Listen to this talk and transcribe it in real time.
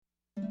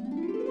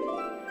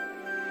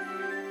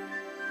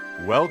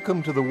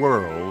Welcome to the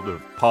world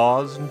of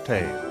Paws and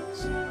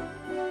Tales.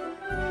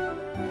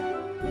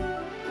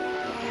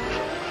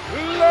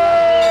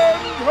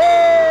 Land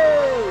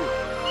ho!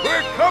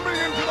 We're coming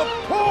into the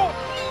port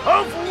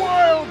of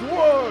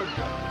Wildwood!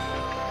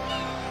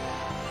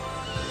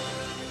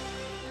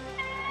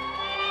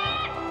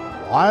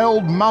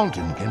 Wild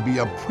Mountain can be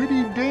a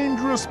pretty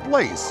dangerous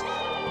place,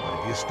 but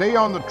if you stay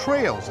on the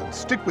trails and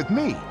stick with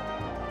me,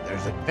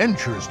 there's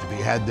adventures to be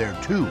had there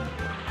too.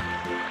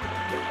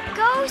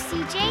 Go,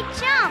 CJ,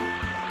 jump!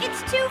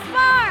 It's too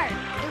far!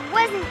 It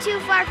wasn't too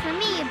far for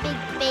me, you big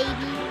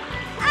baby.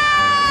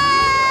 Ah!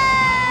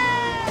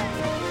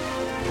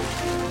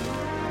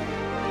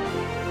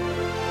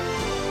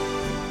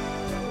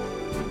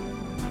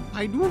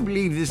 I do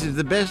believe this is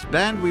the best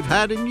band we've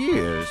had in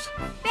years.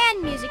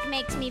 Band music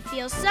makes me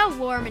feel so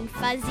warm and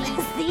fuzzy.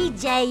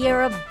 CJ,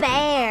 you're a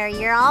bear.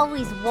 You're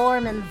always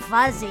warm and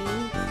fuzzy.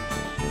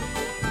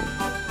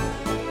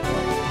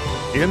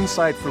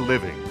 Insight for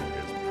Living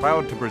is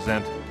proud to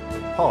present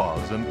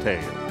Paws and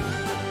Tales.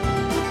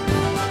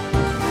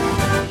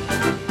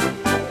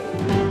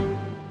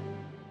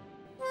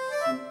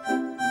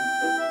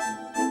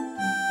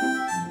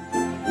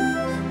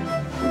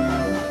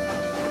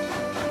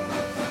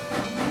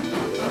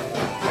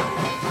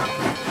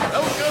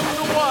 Welcome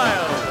to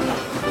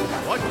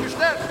Wild. Watch your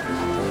step.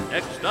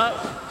 Next up,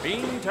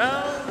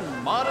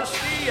 Beantown,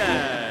 Modesty,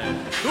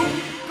 and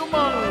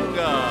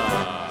Cucamonga.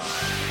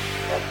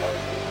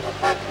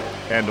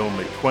 And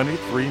only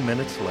 23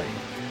 minutes late.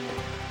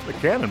 The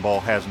cannonball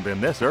hasn't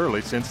been this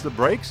early since the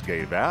brakes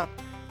gave out,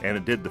 and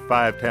it did the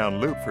 5-town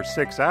loop for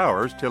 6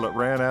 hours till it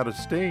ran out of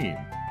steam.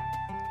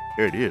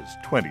 It is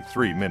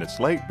 23 minutes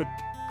late, but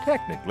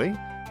technically,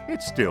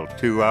 it's still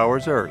 2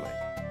 hours early.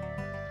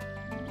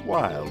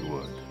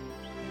 Wildwood.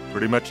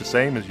 Pretty much the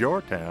same as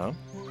your town.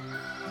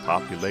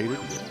 Populated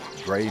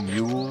with gray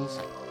mules,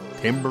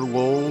 timber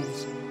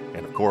wolves,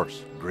 and of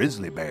course,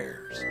 grizzly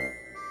bears.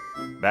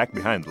 Back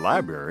behind the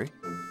library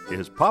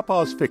is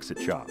Papa's Fix-It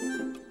Shop,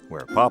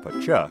 where Papa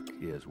Chuck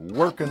is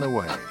working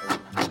away.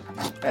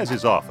 As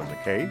is often the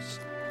case,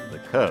 the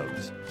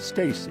cubs,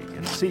 Staci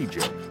and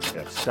CJ,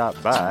 have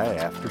stopped by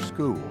after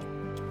school.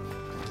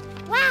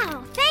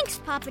 Wow, thanks,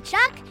 Papa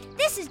Chuck.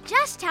 This is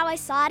just how I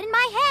saw it in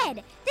my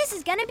head. This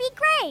is gonna be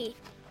great.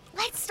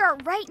 Let's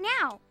start right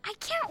now. I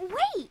can't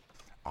wait.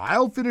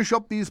 I'll finish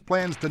up these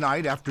plans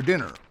tonight after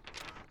dinner.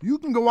 You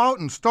can go out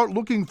and start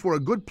looking for a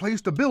good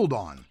place to build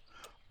on.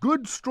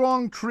 Good,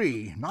 strong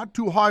tree, not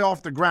too high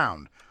off the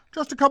ground.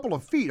 Just a couple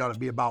of feet ought to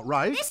be about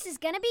right. This is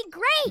gonna be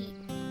great.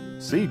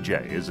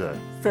 CJ is a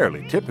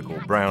fairly typical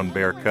brown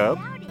bear cub.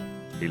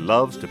 He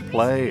loves to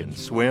play and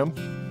swim.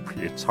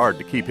 It's hard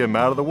to keep him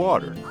out of the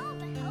water.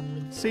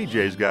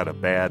 CJ's got a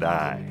bad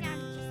eye,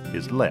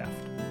 his left.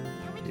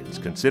 It's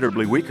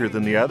considerably weaker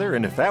than the other,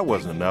 and if that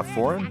wasn't enough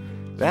for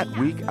him, that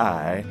weak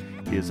eye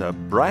is a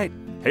bright,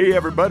 hey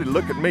everybody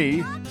look at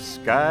me,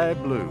 sky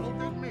blue.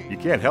 You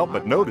can't help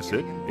but notice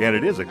it, and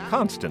it is a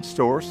constant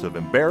source of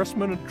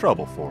embarrassment and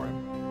trouble for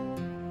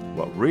him.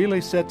 What really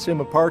sets him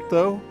apart,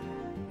 though,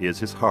 is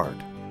his heart.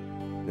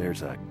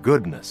 There's a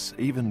goodness,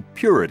 even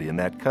purity in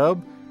that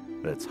cub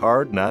that's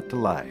hard not to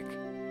like.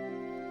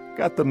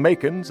 Got the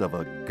makings of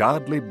a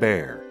godly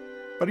bear,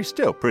 but he's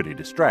still pretty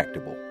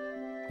distractible.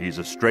 He's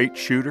a straight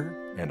shooter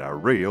and a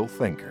real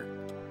thinker.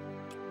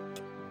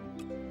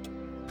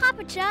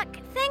 Papa Chuck,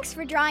 thanks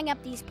for drawing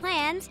up these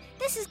plans.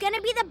 This is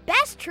gonna be the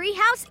best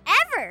treehouse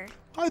ever.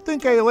 I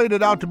think I laid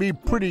it out to be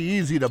pretty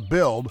easy to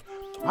build.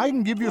 I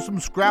can give you some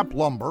scrap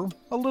lumber,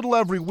 a little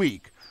every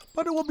week,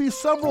 but it will be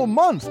several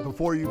months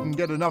before you can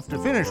get enough to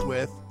finish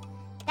with.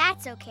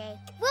 That's okay.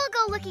 We'll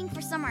go looking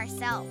for some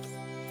ourselves.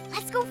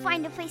 Let's go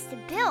find a place to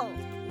build.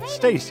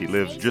 Staci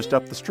lives just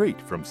up the street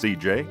from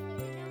CJ.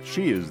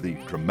 She is the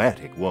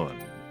dramatic one.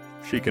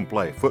 She can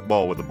play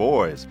football with the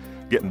boys,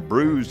 getting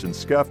bruised and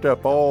scuffed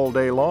up all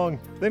day long,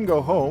 then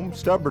go home,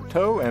 stub her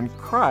toe, and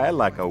cry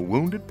like a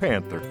wounded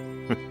panther.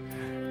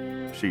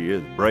 She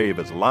is brave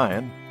as a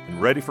lion and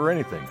ready for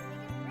anything.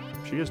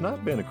 She has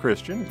not been a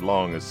Christian as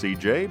long as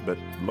CJ, but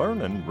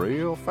learning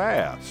real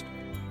fast.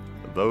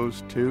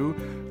 Those two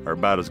are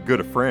about as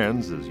good of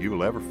friends as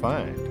you'll ever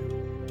find.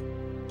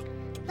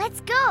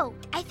 Let's go.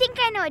 I think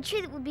I know a tree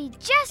that would be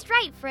just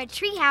right for a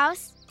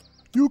treehouse.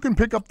 You can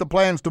pick up the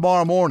plans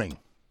tomorrow morning.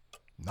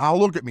 Now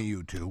look at me,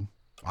 you two.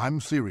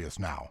 I'm serious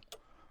now.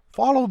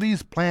 Follow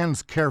these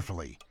plans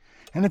carefully,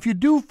 and if you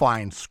do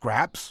find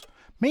scraps,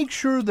 make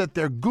sure that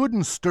they're good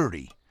and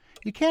sturdy.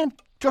 You can't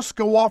just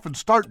go off and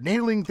start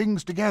nailing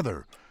things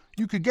together.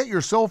 You could get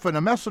yourself in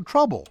a mess of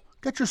trouble,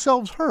 get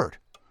yourselves hurt.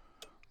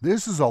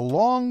 This is a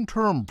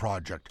long-term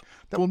project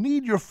that will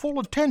need your full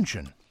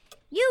attention.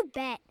 You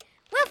bet.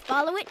 We'll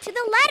follow it to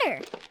the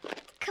letter.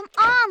 Come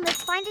on,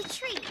 let's find a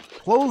tree.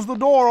 Close the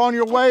door on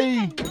your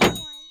way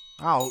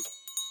out.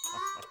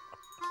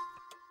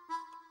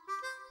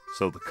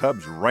 So the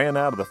cubs ran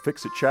out of the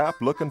Fix-It shop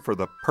looking for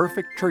the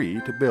perfect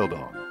tree to build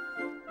on.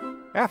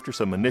 After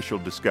some initial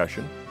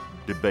discussion,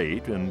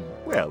 debate, and,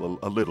 well,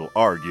 a little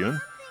arguing,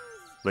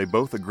 they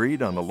both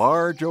agreed on a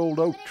large old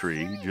oak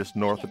tree just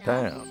north of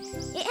town.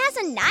 It has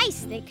a nice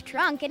thick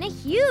trunk and a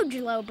huge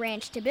low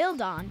branch to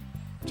build on.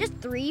 Just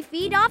 3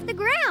 feet off the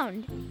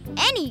ground.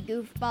 Any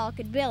goofball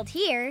could build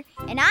here,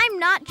 and I'm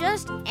not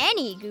just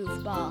any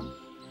goofball.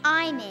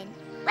 I'm in.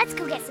 Let's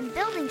go get some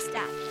building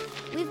stuff.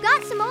 We've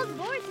got some old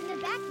boards in the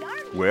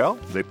backyard. Well,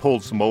 they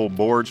pulled some old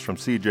boards from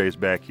CJ's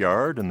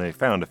backyard, and they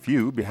found a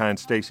few behind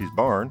Staci's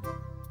barn.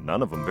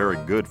 None of them very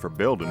good for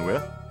building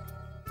with.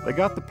 They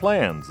got the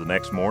plans the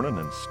next morning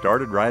and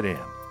started right in.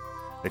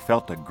 They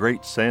felt a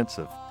great sense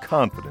of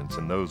confidence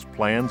in those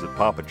plans that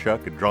Papa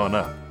Chuck had drawn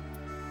up.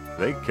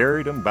 They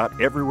carried them about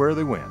everywhere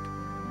they went.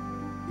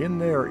 In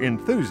their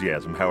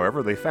enthusiasm,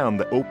 however, they found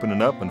the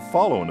opening up and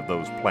following of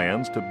those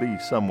plans to be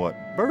somewhat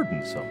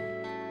burdensome.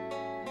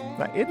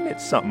 Now, isn't it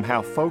something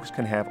how folks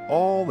can have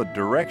all the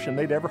direction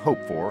they'd ever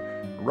hoped for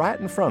right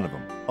in front of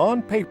them,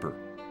 on paper,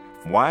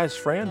 from wise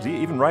friends,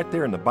 even right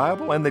there in the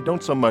Bible, and they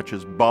don't so much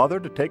as bother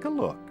to take a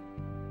look.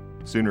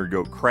 Sooner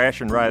go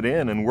crashing right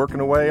in and working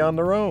away on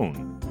their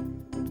own.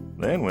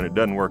 Then, when it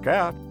doesn't work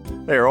out,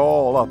 they're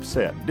all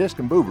upset,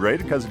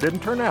 discombobulated because it didn't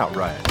turn out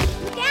right.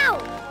 Look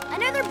out!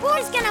 Another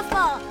board's gonna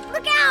fall!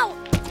 Look out!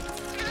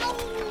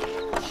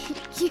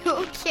 You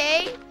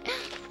okay?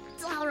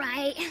 It's all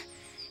right.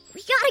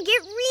 We gotta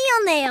get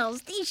real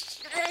nails.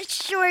 These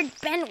short,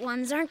 bent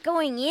ones aren't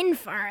going in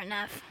far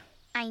enough.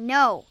 I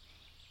know.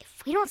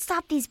 If we don't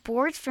stop these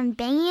boards from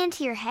banging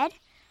into your head,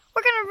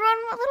 we're gonna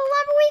ruin what little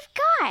lumber we've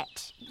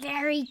got.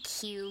 Very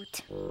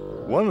cute.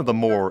 One of the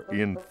more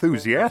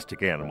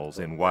enthusiastic animals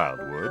in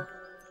Wildwood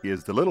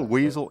is the little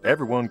weasel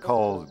everyone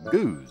calls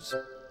Goose.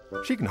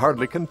 She can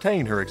hardly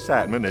contain her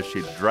excitement as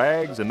she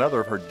drags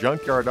another of her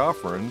junkyard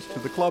offerings to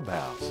the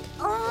clubhouse.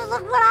 Oh,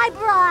 look what I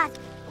brought.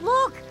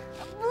 Look,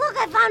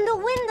 I found a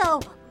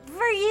window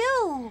for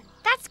you.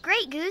 That's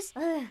great, Goose.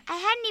 I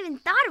hadn't even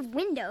thought of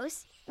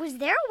windows. Was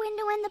there a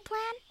window in the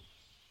plan?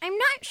 I'm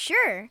not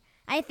sure.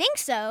 I think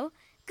so.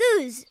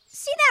 Goose,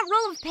 see that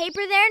roll of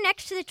paper there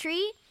next to the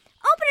tree?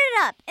 Open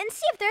it up and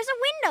see if there's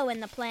a window in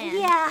the plan.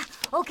 Yeah,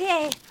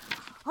 okay.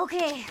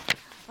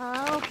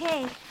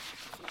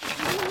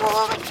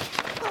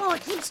 Oh,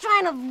 it keeps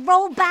trying to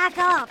roll back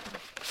up.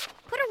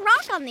 Put a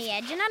rock on the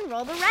edge and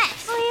unroll the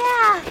rest. Oh,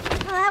 yeah,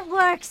 that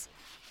works.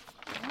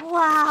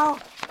 Wow,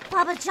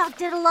 Papa Chuck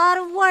did a lot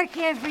of work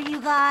here for you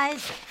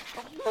guys.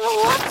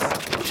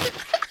 Whoops.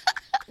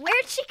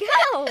 Where'd she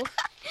go?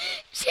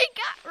 She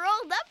got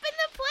rolled up in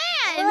the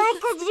plan. I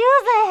could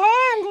use a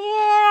hand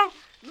here.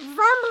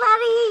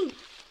 Somebody,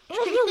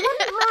 if you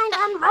wouldn't mind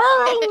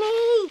unrolling me.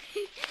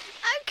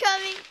 I'm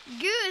coming.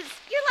 Goose,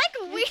 you're like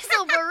a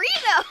weasel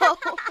burrito.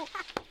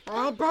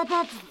 I bet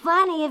that's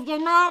funny if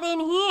you're not in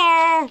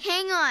here.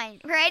 Hang on.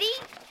 Ready?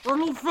 Let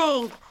me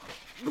think.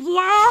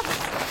 Yes?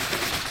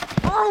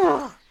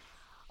 Oh.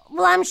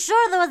 Well, I'm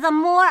sure there was a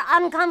more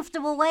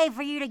uncomfortable way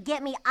for you to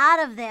get me out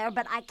of there,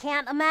 but I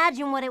can't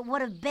imagine what it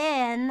would have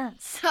been.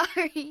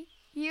 Sorry.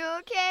 You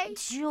okay?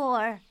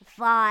 Sure.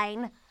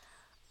 Fine.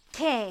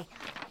 Okay.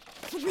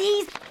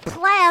 These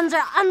plans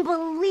are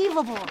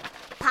unbelievable.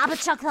 Papa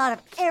Chuck thought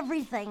of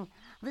everything.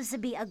 This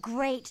would be a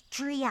great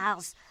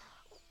treehouse.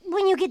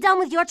 When you get done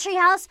with your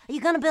treehouse, are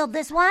you going to build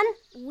this one?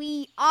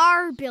 We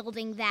are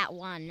building that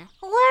one.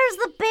 Where's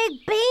the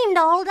big beam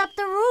to hold up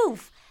the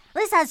roof?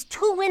 This has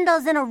 2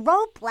 windows and a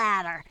rope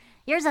ladder.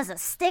 Yours has a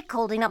stick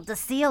holding up the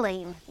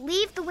ceiling.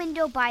 Leave the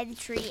window by the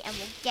tree and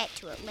we'll get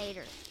to it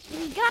later.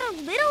 We got a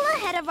little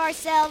ahead of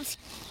ourselves,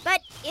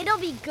 but it'll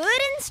be good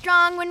and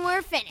strong when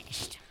we're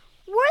finished.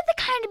 We're the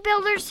kind of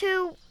builders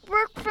who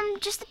work from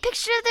just a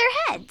picture of their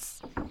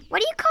heads. What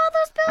do you call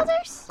those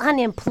builders?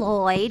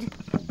 Unemployed.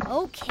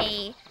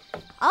 Okay,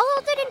 I'll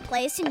hold it in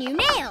place and you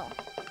nail.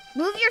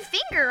 Move your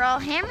finger, I'll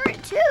hammer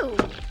it too.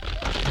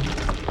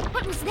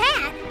 What was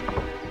that?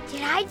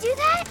 Did I do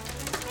that?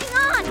 Hang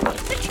on,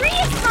 the tree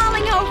is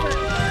falling over.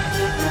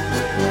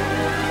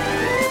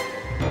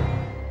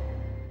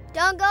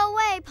 Don't go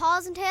away,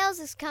 Paws and Tales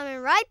is coming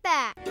right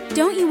back.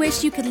 Don't you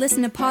wish you could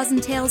listen to Paws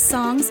and Tales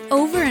songs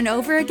over and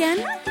over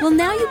again? Well,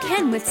 now you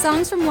can with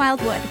Songs from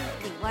Wildwood.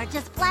 We were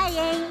just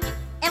playing.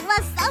 It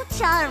was so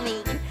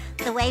charming.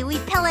 The way we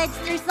pillaged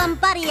through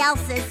somebody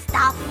else's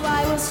stuff.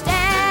 I will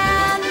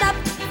stand up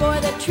for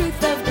the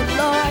truth of the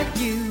Lord.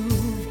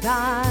 You've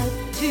got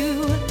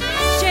to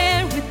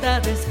share with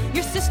others,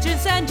 your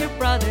sisters and your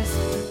brothers.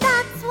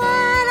 That's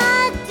what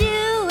I'd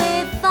do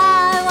if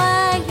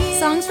I were you.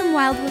 Songs from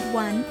Wildwood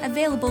 1,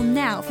 available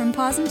now from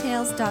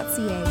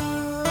pawsandtales.ca.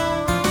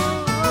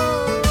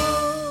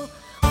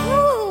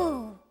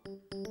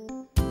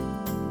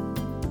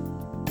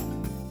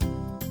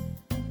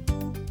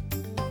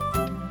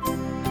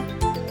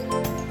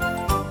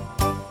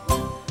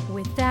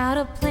 Without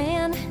a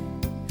plan,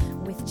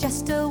 with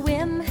just a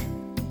whim,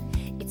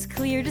 it's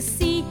clear to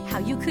see how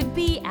you could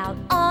be out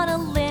on a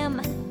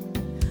limb.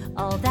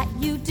 All that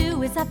you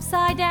do is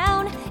upside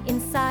down,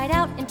 inside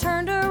out and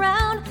turned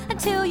around.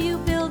 Until you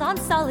build on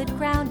solid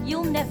ground,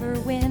 you'll never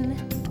win.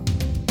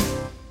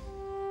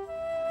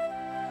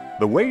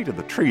 The way to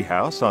the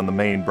treehouse on the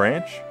main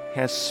branch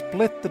has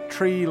split the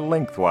tree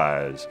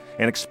lengthwise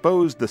and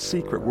exposed the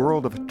secret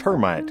world of a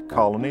termite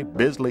colony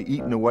busily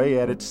eating away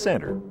at its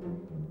center.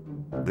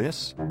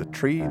 This, the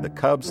tree the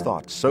cubs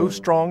thought so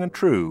strong and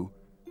true,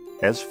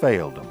 has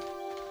failed them.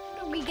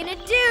 What are we gonna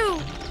do?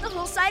 The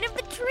whole side of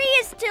the tree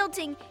is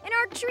tilting, and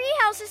our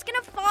treehouse is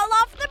gonna fall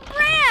off the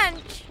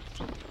branch.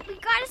 We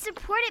gotta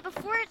support it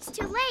before it's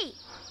too late.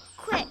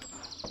 Quick,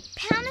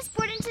 pound this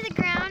board into the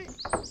ground,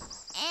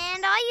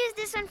 and I'll use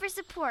this one for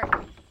support.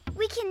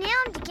 We can nail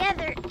them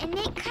together and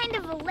make kind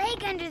of a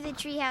leg under the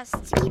treehouse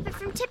to keep it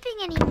from tipping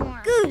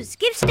anymore. Goose,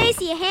 give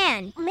Staci a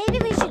hand. Maybe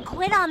we should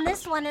quit on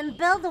this one and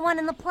build the one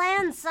in the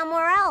plan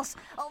somewhere else.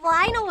 Well,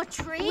 I know a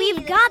tree.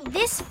 We've got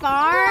this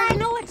far. Well, I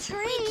know a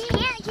tree. We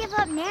can't give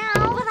up now.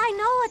 But I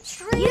know a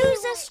tree.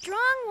 Use a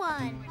strong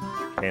one.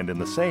 And in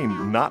the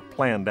same not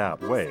planned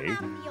out way,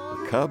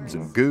 Cubs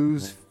and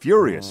Goose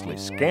furiously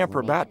scamper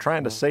about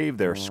trying to save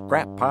their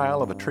scrap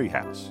pile of a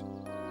treehouse.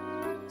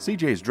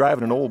 CJ's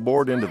driving an old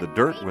board into the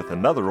dirt with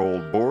another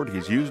old board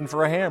he's using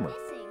for a hammer.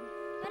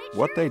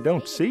 What they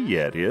don't see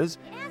yet is,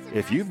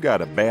 if you've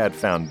got a bad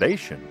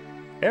foundation,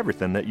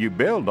 everything that you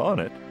build on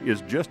it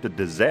is just a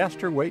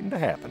disaster waiting to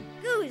happen.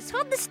 Goose,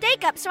 hold the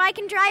stake up so I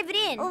can drive it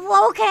in.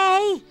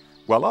 Okay.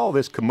 While all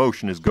this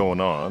commotion is going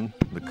on,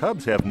 the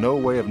Cubs have no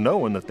way of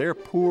knowing that their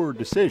poor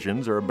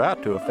decisions are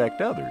about to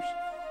affect others.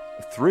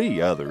 3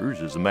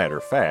 others, as a matter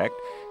of fact,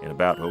 and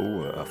about,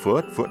 a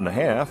foot and a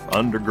half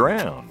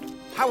underground.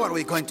 How are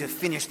we going to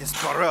finish this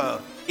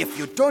burrow if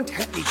you don't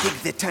help me dig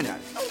the tunnel?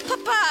 Oh,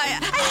 Papa,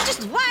 I'm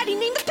just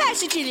widening the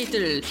passage a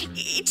little.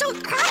 It's so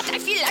cramped, I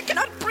feel I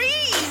cannot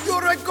breathe.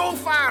 You're a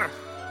gopher!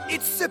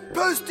 It's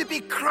supposed to be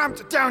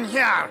cramped down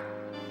here.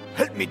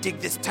 Help me dig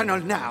this tunnel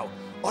now,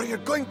 or you're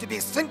going to be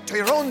sent to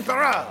your own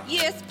burrow.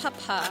 Yes,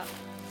 Papa.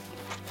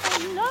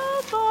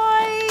 Hello,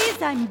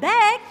 boys. I'm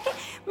back.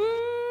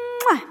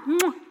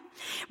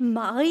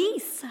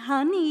 Maurice,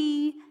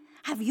 honey,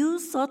 have you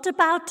thought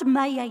about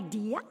my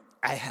idea?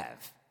 I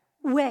have.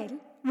 Well,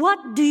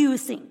 what do you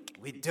think?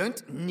 We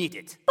don't need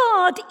it.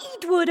 But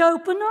it would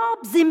open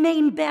up the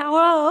main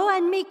barrow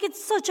and make it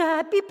such a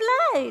happy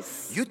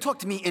place. You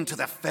talked me into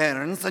the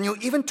ferns, and you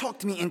even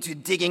talked me into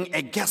digging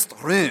a guest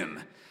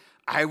room.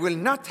 I will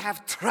not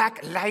have track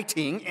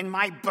lighting in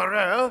my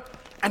burrow,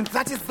 and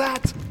that is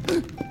that.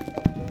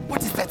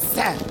 What is that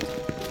sound?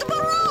 The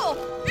burrow!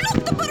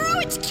 Look, the burrow,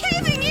 it's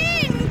caving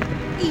in!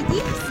 It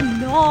is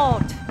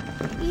not.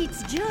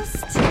 It's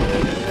just...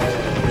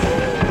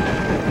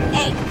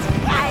 It's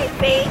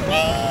caving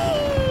in!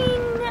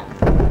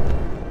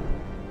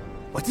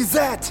 What is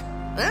that?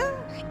 Huh?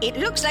 It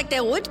looks like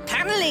the wood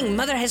paneling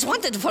Mother has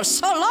wanted for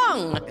so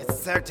long. It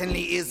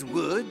certainly is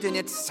wood, and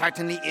it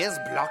certainly is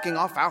blocking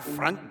off our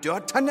front door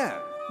tunnel.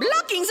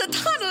 Blocking the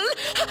tunnel?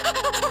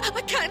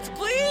 I can't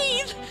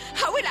breathe.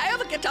 How will I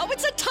ever get out with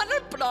the tunnel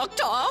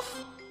blocked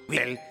off?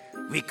 Well,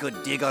 we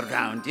could dig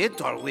around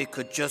it, or we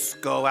could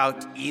just go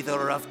out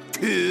either of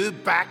 2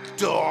 back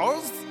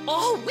doors.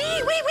 Oh,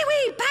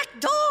 wee, back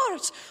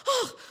doors.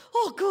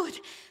 Oh, good.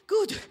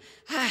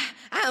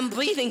 I'm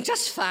breathing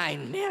just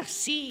fine.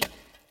 Merci.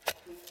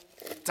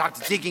 Start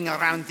digging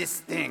around this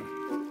thing.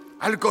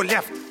 I'll go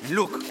left.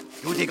 Look,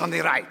 you dig on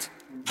the right.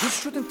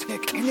 This shouldn't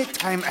take any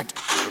time at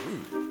all.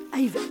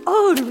 I've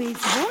always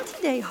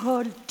wanted a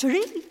whole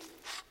tree.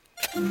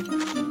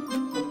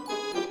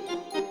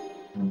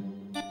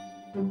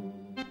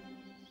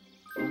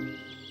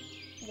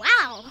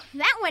 Wow,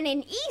 that went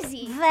in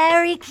easy.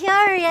 Very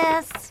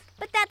curious.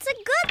 But that's a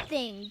good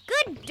thing.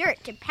 Good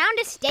dirt to pound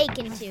a stake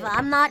into.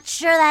 I'm not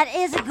sure that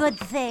is a good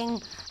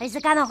thing. Is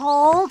it gonna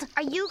hold?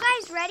 Are you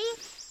guys ready?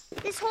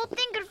 This whole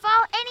thing could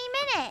fall any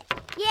minute.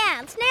 Yeah,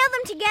 let's nail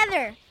them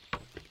together.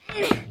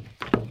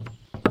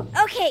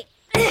 Okay.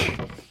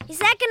 Is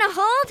that gonna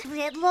hold?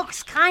 It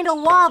looks kind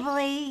of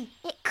wobbly.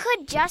 It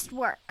could just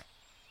work.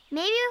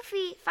 Maybe if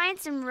we find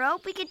some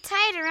rope, we could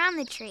tie it around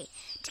the tree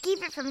to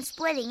keep it from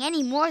splitting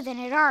any more than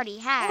it already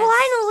has. Well,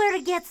 I know where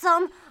to get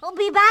some. I'll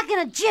be back in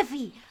a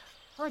jiffy.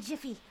 Oh, a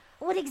jiffy.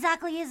 What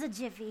exactly is a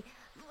jiffy?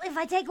 If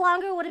I take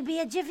longer, would it be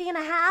a jiffy and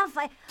a half?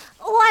 I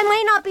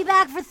might not be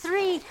back for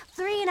 3.5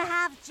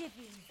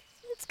 jiffies.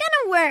 It's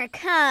gonna work,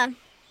 huh?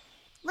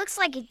 Looks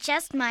like it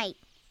just might.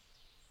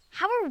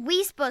 How are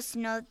we supposed to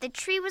know that the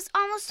tree was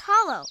almost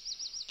hollow?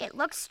 It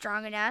looks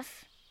strong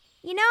enough.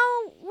 You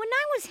know, when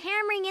I was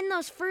hammering in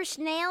those first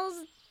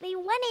nails, they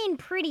went in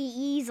pretty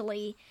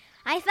easily.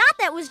 I thought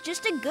that was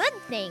just a good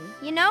thing,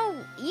 you know,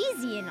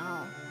 easy and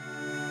all.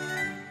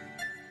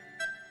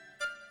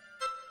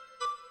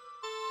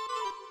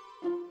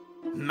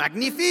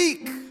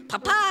 Magnifique!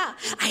 Papa,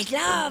 I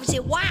love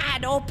the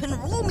wide open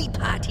roomy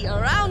party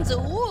around the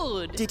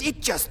wood. Did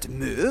it just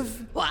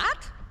move?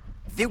 What?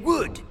 The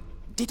wood.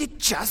 Did it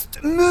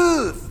just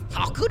move?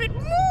 How could it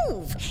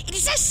move? It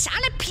is a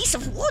solid piece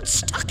of wood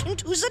stuck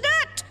into the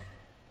dirt.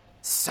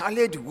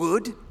 Solid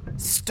wood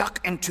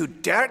stuck into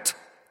dirt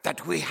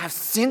that we have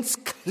since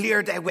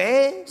cleared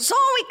away? So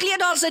we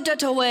cleared all the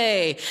dirt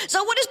away.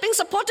 The wood is being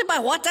supported by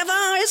whatever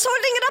is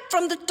holding it up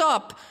from the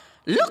top.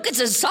 Look,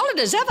 it's as solid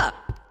as ever.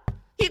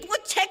 It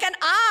would take an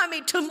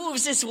army to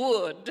move this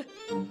wood.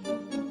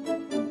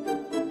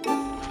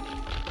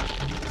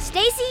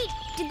 Stacy,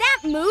 did that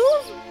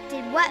move?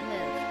 Did what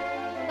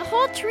move? The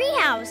whole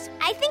treehouse.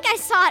 I think I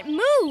saw it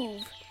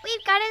move.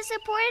 We've got it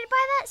supported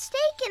by that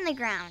stake in the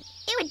ground.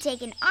 It would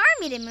take an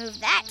army to move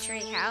that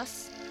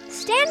treehouse.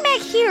 Stand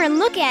back here and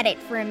look at it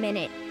for a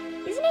minute.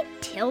 Isn't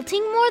it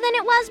tilting more than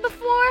it was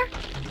before?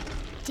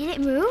 Did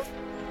it move?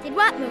 Did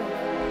what move?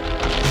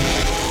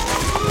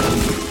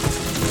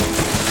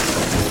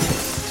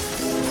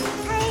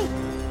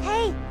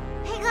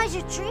 Hey guys,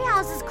 your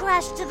treehouse has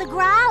crashed to the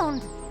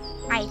ground.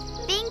 I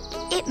think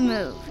it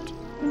moved.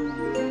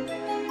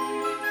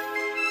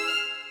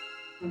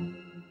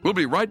 We'll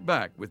be right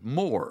back with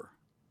more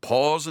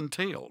Paws and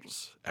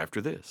Tales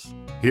after this.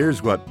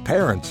 Here's what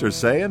parents are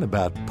saying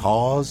about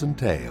Paws and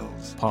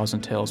Tales. Paws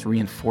and Tales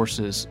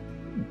reinforces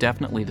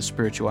definitely the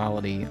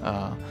spirituality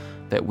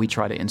that we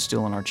try to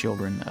instill in our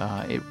children.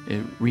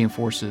 It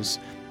reinforces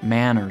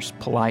manners,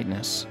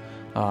 politeness,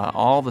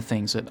 all the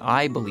things that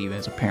I believe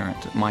as a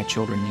parent my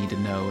children need to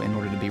know in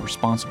order to be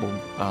responsible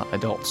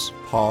adults.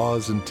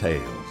 Paws and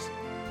Tales,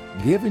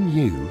 giving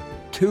you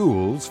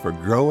tools for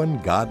growing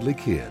godly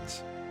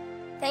kids.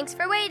 Thanks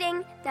for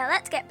waiting. Now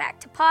let's get back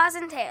to Paws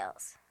and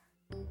Tales.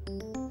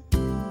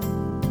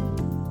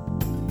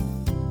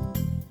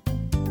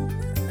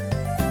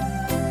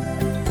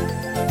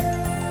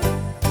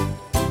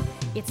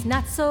 It's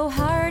not so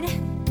hard,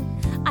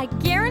 I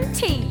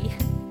guarantee,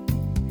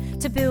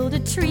 to build a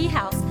tree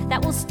house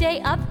that will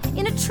stay up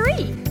in a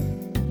tree.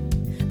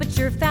 But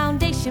your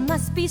foundation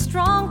must be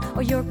strong,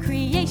 or your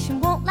creation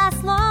won't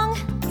last long.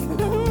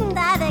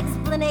 That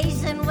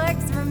explanation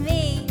works for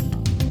me.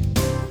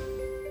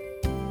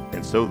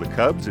 And so the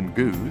Cubs and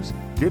Goos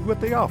did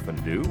what they often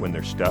do when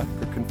they're stuck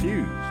or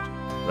confused.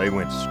 They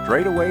went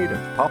straight away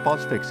to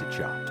Papa's Fix-It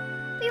Shop.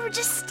 We were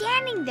just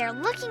standing there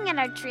looking at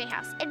our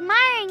treehouse,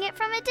 admiring it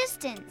from a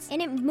distance.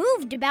 And it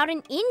moved about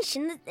an inch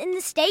in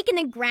the stake in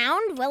the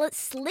ground. Well, it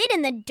slid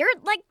in the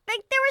dirt like there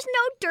was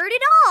no dirt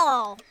at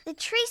all. The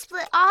tree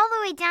split all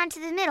the way down to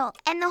the middle,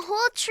 and the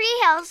whole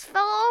treehouse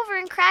fell over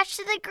and crashed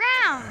to the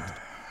ground.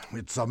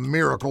 It's a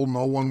miracle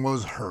no one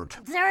was hurt.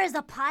 There is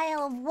a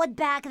pile of wood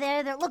back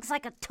there that looks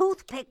like a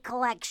toothpick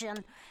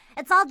collection.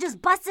 It's all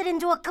just busted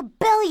into a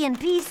kabillion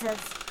pieces.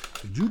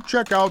 Did you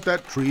check out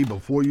that tree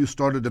before you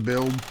started to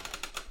build?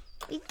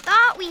 We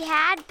thought we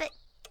had, but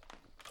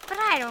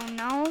I don't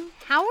know.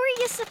 How were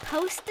you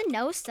supposed to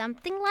know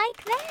something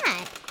like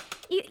that?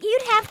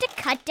 You'd have to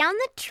cut down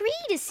the tree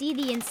to see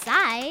the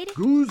inside.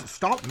 Goose,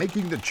 stop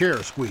making the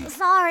chair squeak.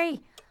 Sorry.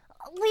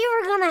 We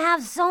were going to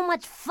have so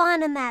much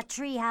fun in that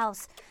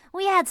treehouse.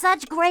 We had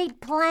such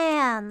great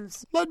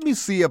plans. Let me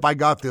see if I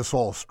got this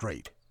all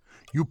straight.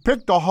 You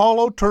picked a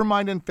hollow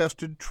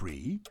termite-infested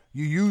tree,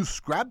 you used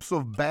scraps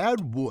of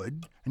bad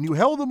wood, and you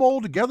held them all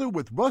together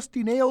with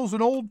rusty nails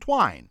and old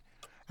twine.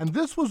 And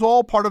this was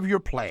all part of your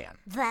plan.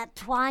 That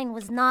twine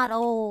was not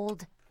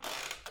old.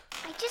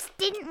 I just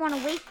didn't want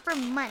to wait for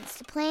months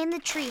to play in the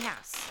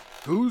treehouse.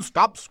 Goose,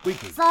 stop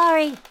squeaking.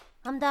 Sorry,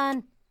 I'm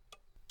done.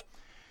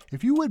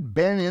 If you had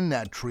been in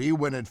that tree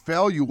when it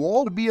fell, you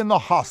all would be in the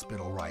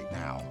hospital right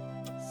now.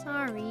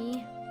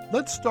 Sorry.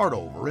 Let's start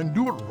over and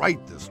do it right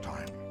this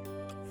time.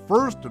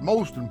 First and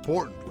most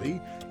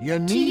importantly, you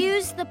need... to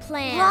use the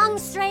plan. Long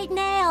straight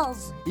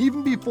nails.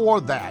 Even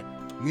before that,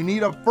 you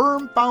need a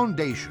firm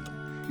foundation.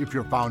 If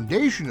your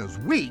foundation is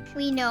weak...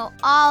 We know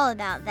all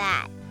about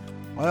that.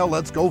 Well,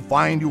 let's go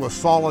find you a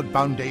solid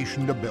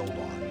foundation to build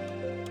on.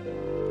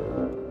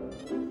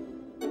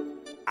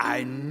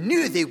 I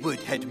knew the wood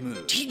had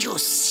moved. Did you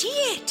see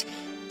it?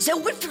 The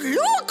wood flew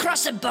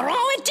across the burrow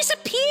and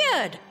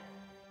disappeared.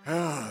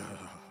 Oh,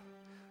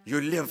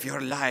 you live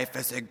your life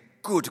as a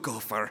good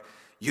gopher.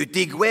 You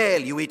dig well,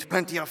 you eat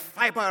plenty of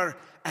fiber,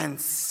 and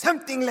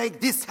something like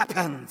this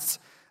happens.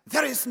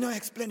 There is no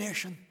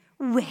explanation.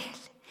 Well,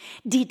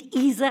 did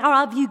either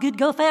of you good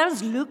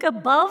gophers look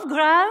above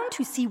ground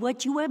to see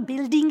what you were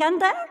building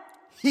under?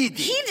 He did.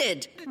 He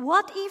did.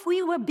 What if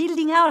we were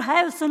building our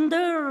house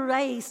under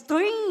a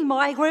stream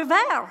or a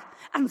river,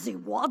 and the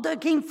water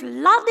came flooding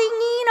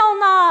in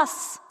on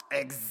us?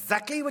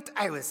 Exactly what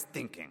I was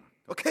thinking.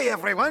 Okay,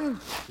 everyone,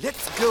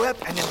 let's go up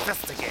and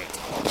investigate.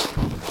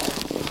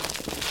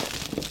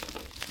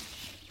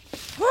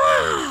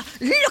 Wow,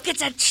 look at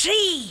that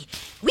tree.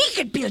 We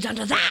could build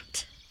under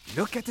that.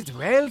 Look at it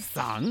well,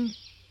 son.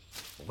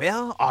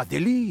 Where are the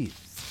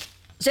leaves?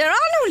 There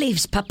are no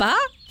leaves, Papa.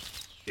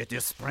 It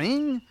is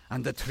spring,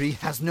 and the tree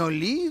has no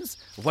leaves?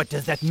 What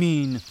does that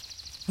mean?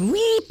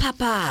 Oui,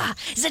 Papa.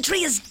 The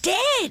tree is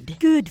dead.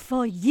 Good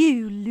for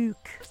you,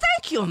 Luke.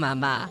 Thank you,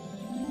 Mama.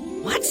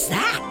 What's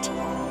that?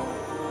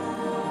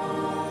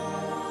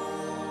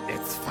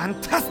 It's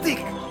fantastic.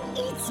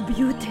 It's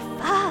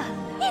beautiful.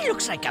 It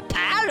looks like a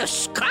pile of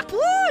scrap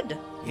wood.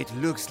 It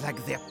looks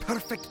like the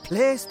perfect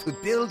place to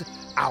build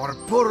our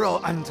burrow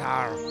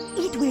under.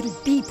 It will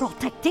be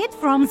protected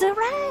from the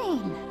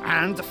rain.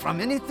 And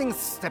from anything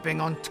stepping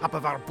on top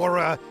of our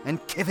burrow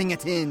and caving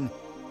it in.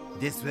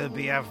 This will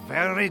be a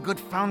very good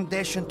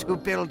foundation to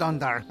build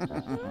under.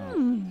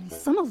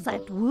 Some of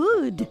that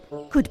wood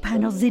could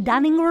panel the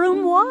dining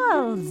room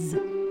walls.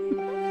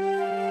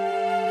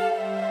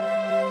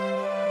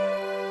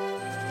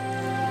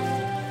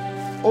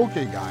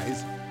 Okay,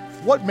 guys,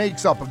 what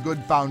makes up a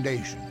good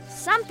foundation?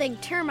 Something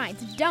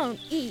termites don't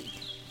eat.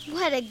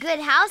 What a good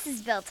house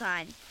is built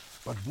on.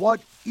 But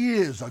what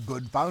is a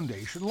good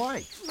foundation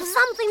like?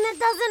 Something that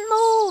doesn't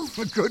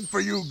move. Good for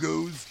you,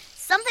 Goose.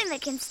 Something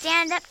that can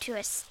stand up to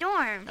a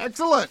storm.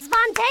 Excellent.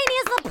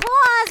 Spontaneous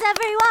applause,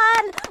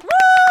 everyone.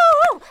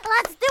 Woo!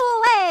 Let's do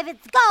a wave.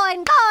 It's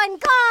going.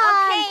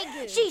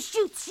 Okay, Goose. She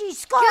shoots, she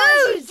scores.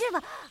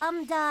 Goose!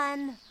 I'm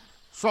done.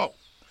 So,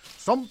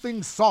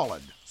 something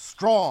solid,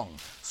 strong,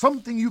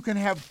 something you can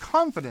have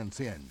confidence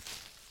in,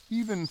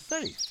 even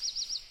faith.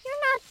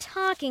 You're not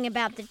talking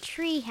about the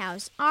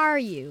treehouse, are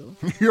you?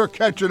 You're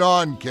catching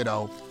on,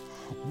 kiddo.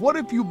 What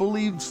if you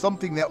believed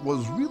something that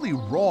was really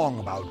wrong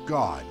about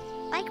God?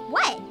 Like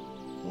what?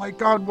 Like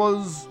God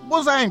was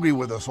angry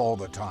with us all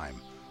the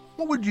time.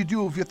 What would you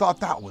do if you thought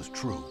that was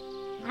true?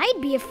 I'd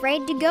be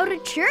afraid to go to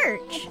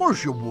church. Of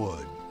course you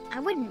would. I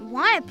wouldn't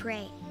want to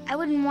pray. I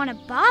wouldn't want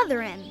to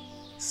bother him.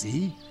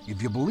 See,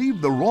 if you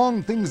believe the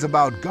wrong things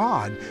about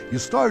God, you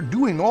start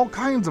doing all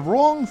kinds of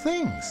wrong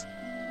things.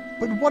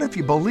 But what if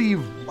you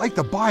believe, like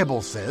the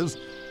Bible says,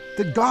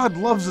 that God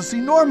loves us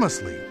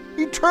enormously,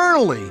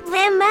 eternally?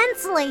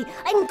 Immensely,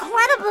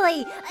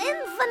 incredibly,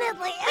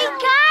 infinitely. We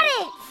got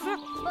it!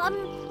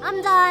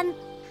 I'm done.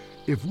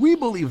 If we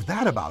believe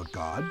that about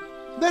God,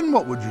 then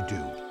what would you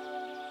do?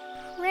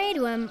 Pray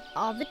to him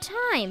all the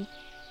time,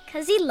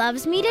 'cause he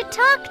loves me to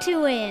talk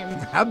to him.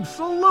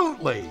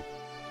 Absolutely.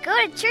 Go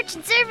to church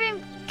and serve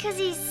him 'cause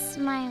he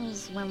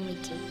smiles when we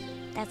do.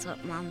 That's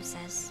what Mom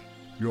says.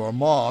 Your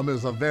mom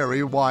is a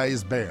very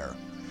wise bear.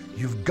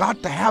 You've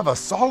got to have a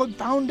solid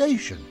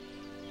foundation.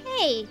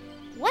 Hey,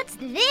 what's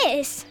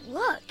this?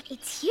 Look,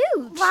 it's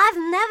huge. Well, I've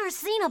never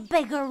seen a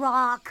bigger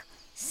rock.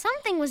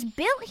 Something was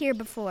built here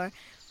before.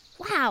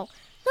 Wow,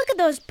 look at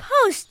those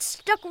posts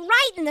stuck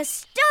right in the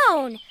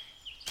stone.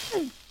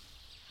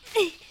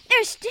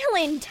 They're still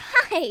in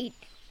tight.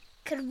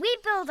 Could we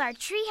build our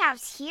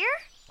treehouse here?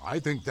 I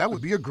think that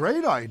would be a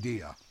great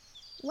idea.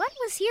 What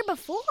was here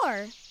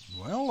before?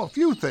 Well, a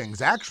few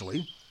things,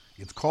 actually.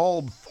 It's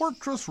called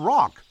Fortress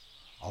Rock.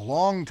 A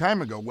long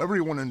time ago,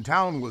 everyone in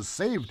town was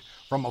saved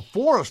from a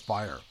forest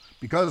fire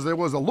because there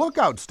was a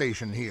lookout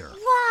station here.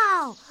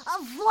 Wow,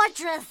 a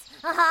fortress.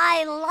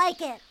 I like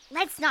it.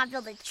 Let's not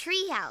build a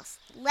treehouse.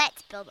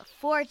 Let's build a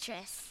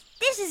fortress.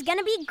 This is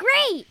gonna be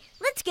great.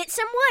 Let's get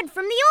some wood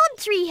from the old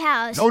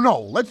treehouse. No,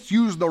 let's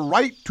use the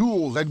right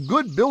tools and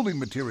good building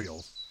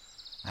materials.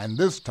 And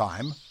this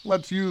time,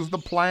 let's use the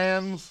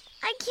plans.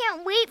 I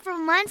can't wait for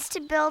months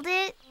to build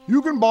it.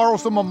 You can borrow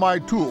some of my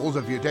tools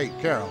if you take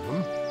care of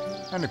them.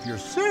 And if you're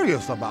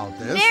serious about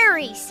this...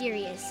 Very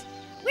serious.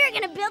 We're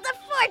gonna build a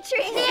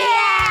fortress.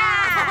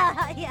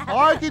 Yeah!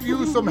 I could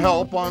use some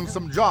help on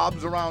some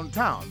jobs around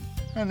town.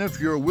 And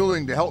if you're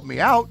willing to help me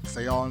out,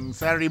 say on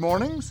Saturday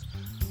mornings,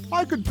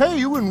 I could pay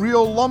you in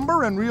real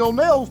lumber and real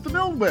nails to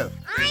build with.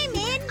 I'm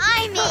in.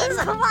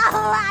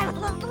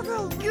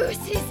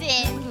 Goose is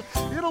in.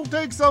 It'll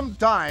take some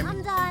time.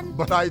 I'm done.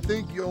 But I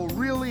think you'll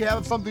really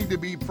have something to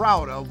be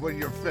proud of when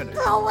you're finished.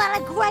 Oh, what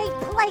a great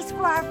place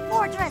for our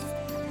fortress.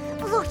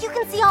 Look, you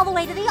can see all the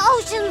way to the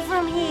ocean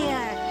from here.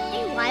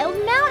 Hey, Wild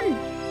Mountain.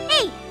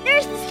 Hey,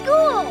 there's the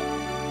school.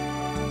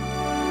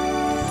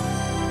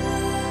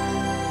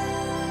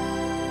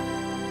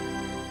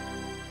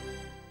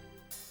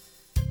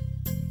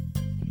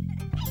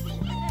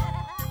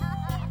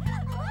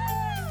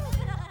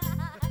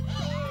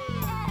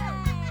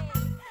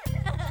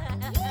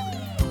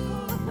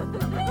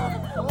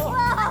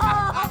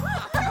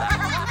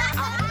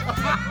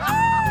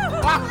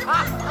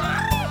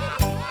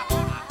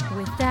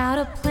 Without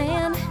a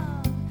plan,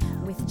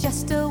 with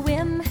just a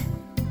whim,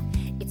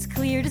 it's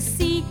clear to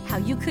see how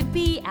you could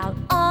be out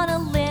on a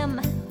limb.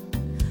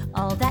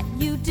 All that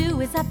you do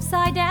is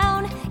upside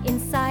down,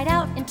 inside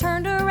out, and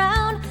turned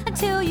around.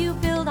 Until you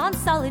build on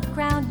solid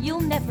ground,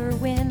 you'll never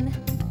win.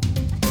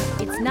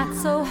 It's not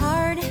so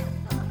hard,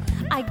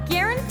 I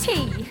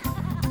guarantee,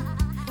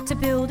 to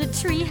build a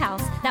tree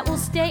house that will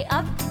stay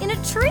up in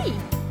a tree.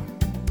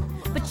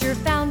 But your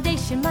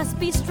foundation must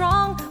be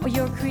strong, or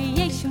your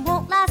creation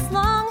won't last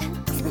long.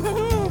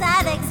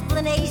 That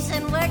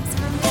explanation works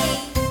for me.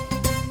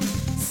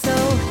 So,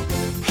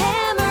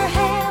 hammer,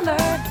 hammer,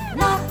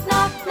 knock,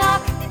 knock,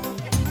 knock.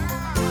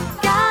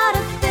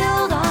 Gotta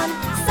build on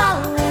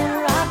solid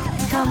rock.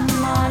 Come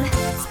on,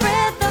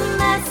 spread the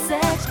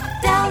message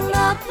down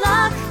the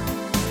block.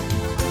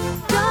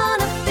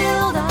 Gonna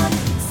build on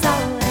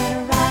solid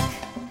rock.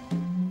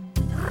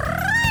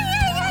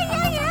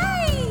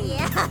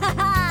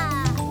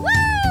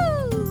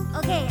 Woo!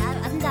 Okay,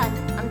 I'm done.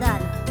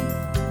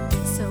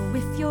 So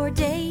if your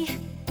day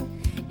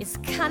is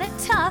kinda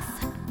tough,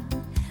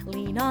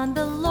 lean on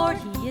the Lord,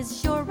 He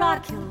is your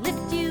rock, He'll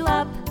lift you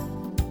up.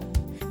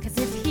 'Cause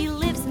if He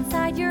lives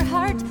inside your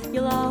heart,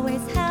 you'll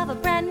always have a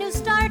brand new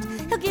start.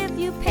 He'll give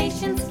you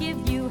patience, give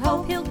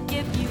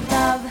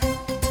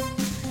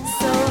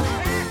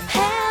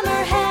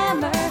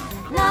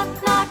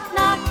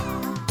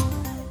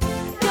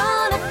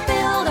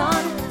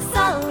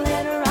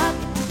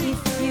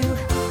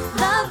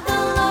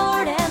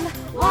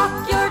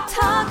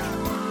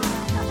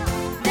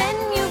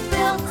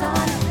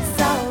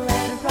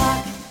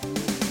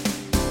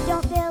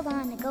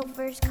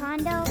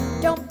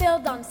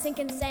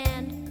sinking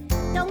sand.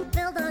 Don't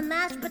build on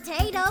mashed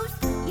potatoes.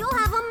 You'll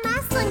have a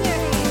mess on your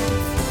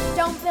hands.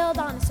 Don't build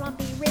on a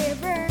swampy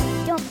river.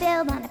 Don't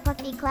build on a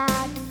puffy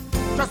cloud.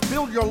 Just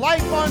build your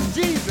life on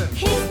Jesus.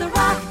 He's the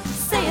rock,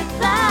 say it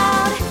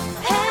loud.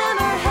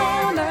 Hammer,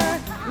 hammer,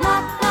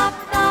 knock, knock,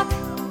 knock.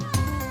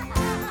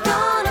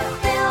 Gonna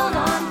build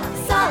on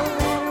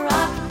solid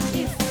rock.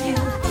 If you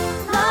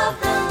love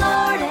the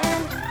Lord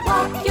and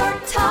walk your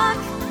talk,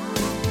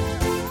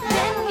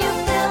 then you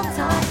build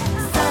on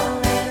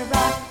solid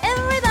rock.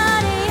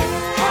 Everybody,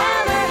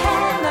 hammer,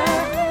 hammer,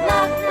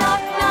 knock,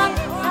 knock, knock.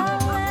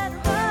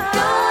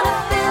 Gonna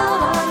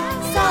build on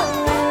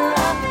solid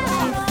rock.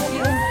 If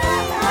you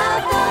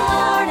love the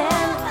Lord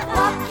and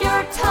walk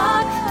your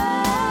talk,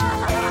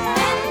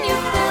 then you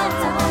build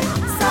on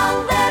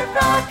solid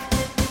rock.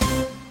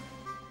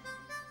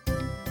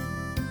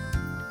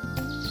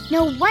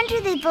 No wonder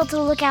they built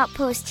a lookout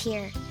post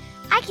here.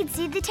 I can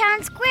see the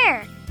town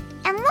square.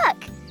 And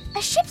look,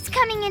 a ship's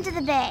coming into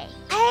the bay.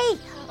 Hey,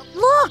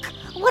 look!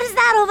 What is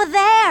that over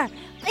there?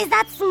 Is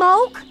that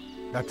smoke?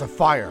 That's a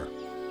fire.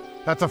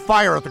 That's a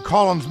fire at the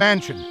Collins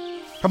mansion.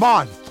 Come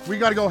on, we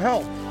gotta go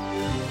help.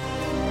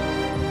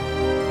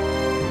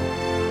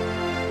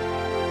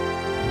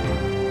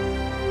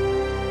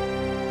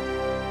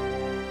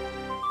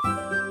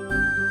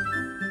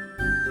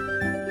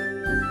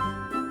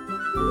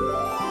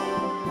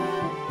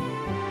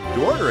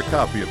 To order a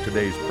copy of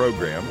today's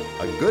program,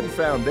 A Good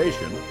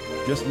Foundation,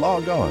 just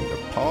log on to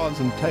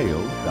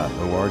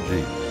pawsandtails.org.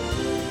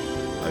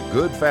 A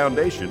Good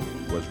Foundation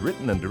was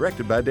written and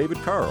directed by David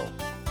Carl.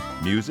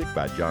 Music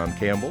by John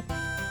Campbell.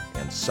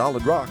 And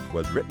Solid Rock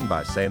was written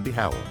by Sandy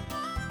Howell.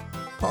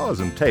 Paws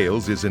and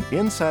Tales is an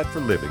Insight for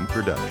Living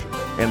production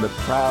and a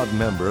proud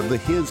member of the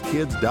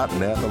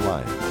HisKids.net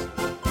Alliance.